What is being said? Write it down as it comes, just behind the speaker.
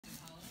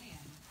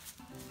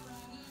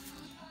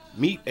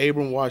Meet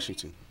Abram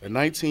Washington, a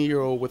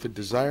 19-year-old with a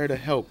desire to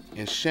help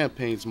and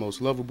Champaign's most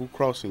lovable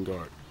crossing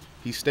guard.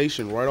 He's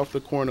stationed right off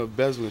the corner of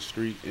BESLIN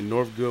Street and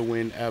North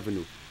Goodwin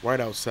Avenue, right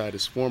outside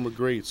his former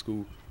grade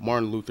school,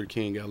 Martin Luther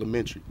King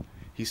Elementary.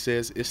 He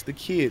says it's the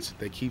kids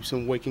that keeps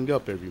him waking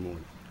up every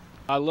morning.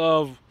 I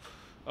love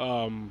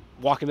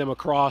walking them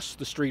across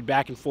the street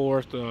back and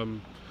forth.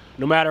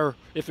 No matter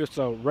if it's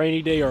a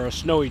rainy day or a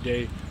snowy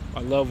day,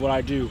 I love what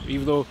I do.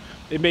 Even though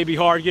it may be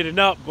hard getting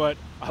up, but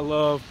I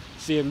love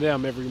seeing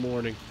them every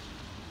morning.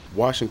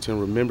 Washington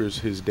remembers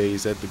his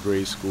days at the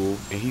grade school,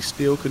 and he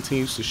still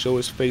continues to show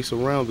his face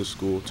around the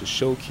school to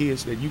show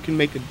kids that you can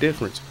make a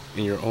difference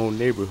in your own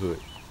neighborhood.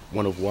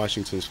 One of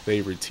Washington's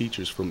favorite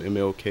teachers from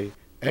MLK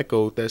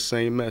echoed that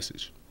same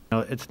message.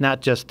 It's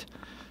not just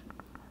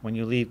when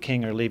you leave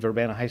King or leave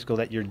Urbana High School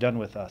that you're done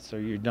with us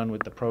or you're done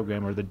with the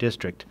program or the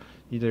district.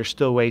 There's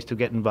still ways to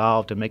get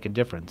involved and make a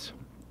difference,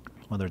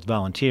 whether it's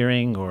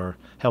volunteering or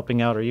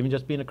helping out or even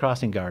just being a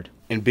crossing guard.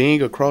 And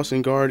being a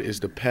crossing guard is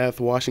the path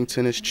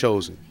Washington has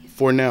chosen,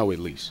 for now at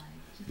least.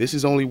 This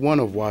is only one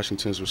of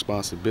Washington's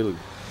responsibilities.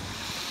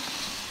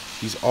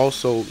 He's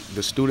also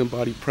the student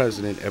body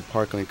president at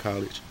Parkland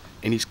College,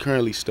 and he's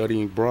currently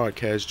studying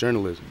broadcast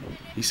journalism.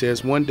 He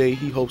says one day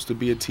he hopes to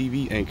be a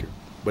TV anchor,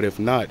 but if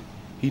not,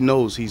 he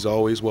knows he's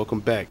always welcome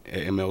back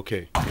at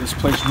MLK. This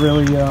place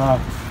really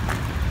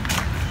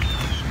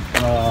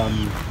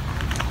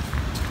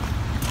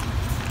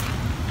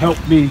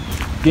helped me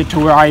get to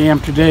where I am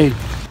today. And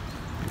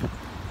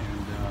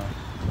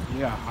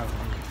yeah,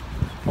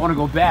 I want to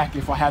go back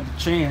if I had the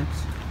chance.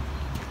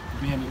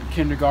 Being in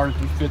kindergarten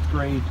through 5th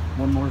grade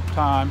one more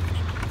time.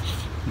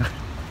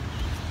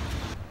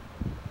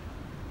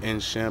 In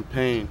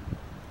Champaign,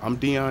 I'm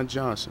DEON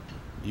Johnson,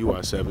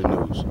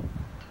 UI7 News.